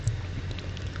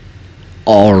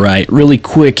All right, really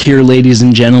quick here, ladies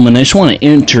and gentlemen. I just want to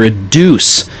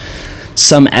introduce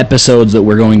some episodes that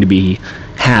we're going to be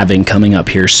having coming up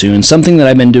here soon. Something that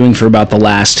I've been doing for about the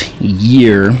last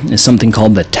year is something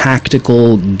called the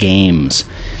Tactical Games.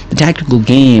 The Tactical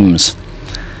Games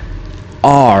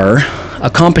are a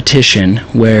competition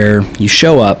where you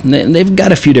show up. They've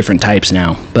got a few different types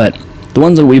now, but the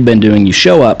ones that we've been doing, you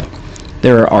show up,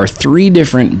 there are 3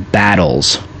 different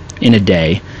battles in a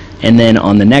day, and then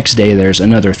on the next day there's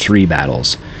another 3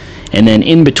 battles. And then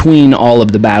in between all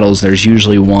of the battles, there's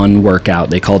usually one workout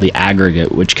they call the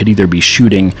aggregate, which could either be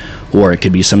shooting or it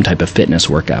could be some type of fitness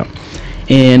workout.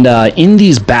 And in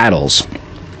these battles,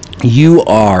 you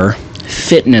are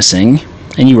fitnessing,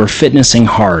 and you are fitnessing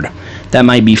hard. That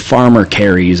might be farmer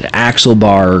carries, axle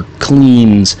bar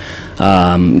cleans,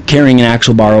 carrying an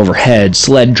axle bar overhead,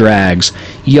 sled drags,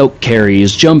 yoke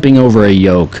carries, jumping over a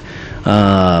yoke,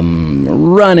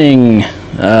 running,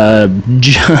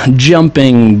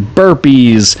 jumping,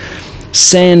 burpees,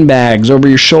 sandbags over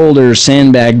your shoulders,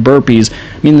 sandbag burpees.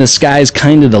 I mean, the sky's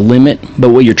kind of the limit, but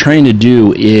what you're trying to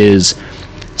do is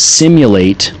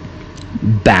simulate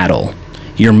battle.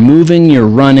 You're moving, you're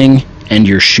running, and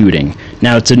you're shooting.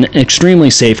 Now, it's an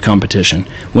extremely safe competition.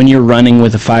 When you're running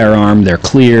with a firearm, they're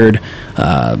cleared.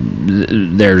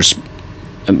 There's,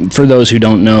 for those who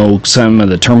don't know some of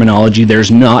the terminology,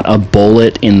 there's not a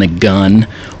bullet in the gun,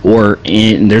 or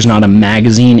there's not a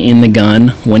magazine in the gun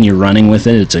when you're running with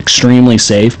it. It's extremely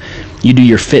safe. You do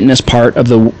your fitness part of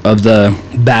the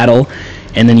battle,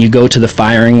 and then you go to the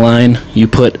firing line. You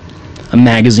put a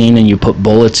magazine and you put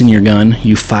bullets in your gun.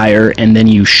 You fire, and then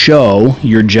you show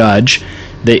your judge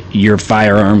that your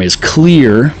firearm is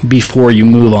clear before you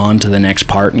move on to the next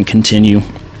part and continue.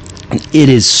 It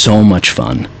is so much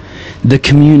fun. The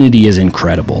community is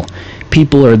incredible.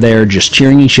 People are there just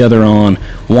cheering each other on,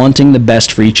 wanting the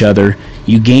best for each other.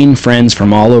 You gain friends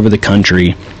from all over the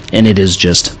country, and it is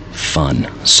just fun.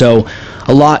 So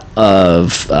a lot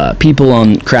of people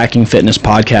on Cracking Fitness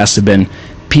podcasts have been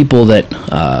people that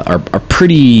are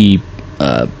pretty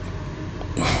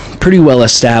well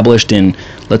established in,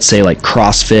 let's say, like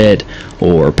CrossFit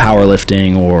or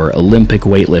powerlifting or Olympic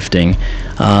weightlifting.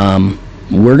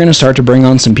 We're going to start to bring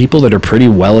on some people that are pretty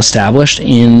well established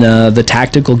in the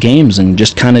tactical games and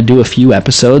just kind of do a few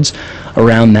episodes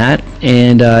around that.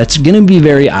 And it's going to be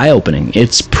very eye-opening.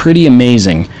 It's pretty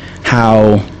amazing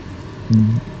how,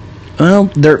 well,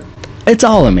 it's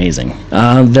all amazing.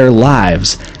 Their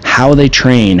lives, how they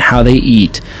train, how they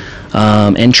eat.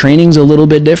 And training's a little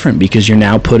bit different because you're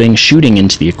now putting shooting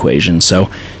into the equation.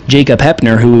 So Jacob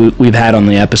Hepner, who we've had on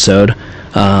the episode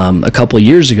a couple of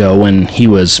years ago when he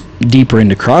was deeper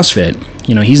into CrossFit,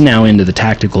 he's now into the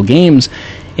tactical games,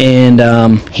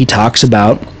 and he talks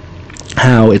about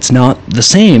how it's not the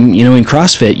same. In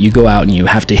CrossFit, you go out and you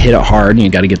have to hit it hard and you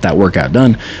got to get that workout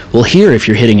done. Well, here, if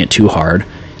you're hitting it too hard,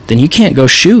 then you can't go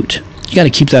shoot. You got to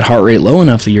keep that heart rate low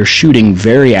enough that you're shooting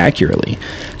very accurately.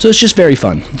 So it's just very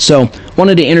fun. So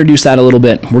wanted to introduce that a little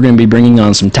bit. We're going to be bringing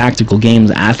on some tactical games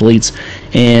athletes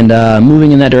and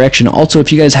moving in that direction. Also,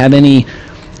 if you guys have any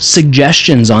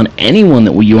suggestions on anyone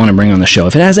that you want to bring on the show,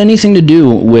 if it has anything to do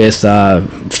with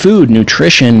food,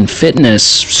 nutrition, fitness,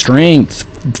 strength,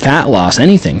 fat loss,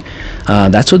 anything,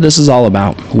 that's what this is all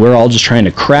about. We're all just trying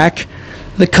to crack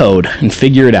the code and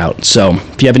figure it out. So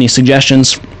if you have any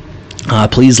suggestions,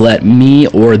 please let me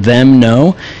or them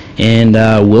know, and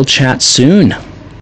we'll chat soon.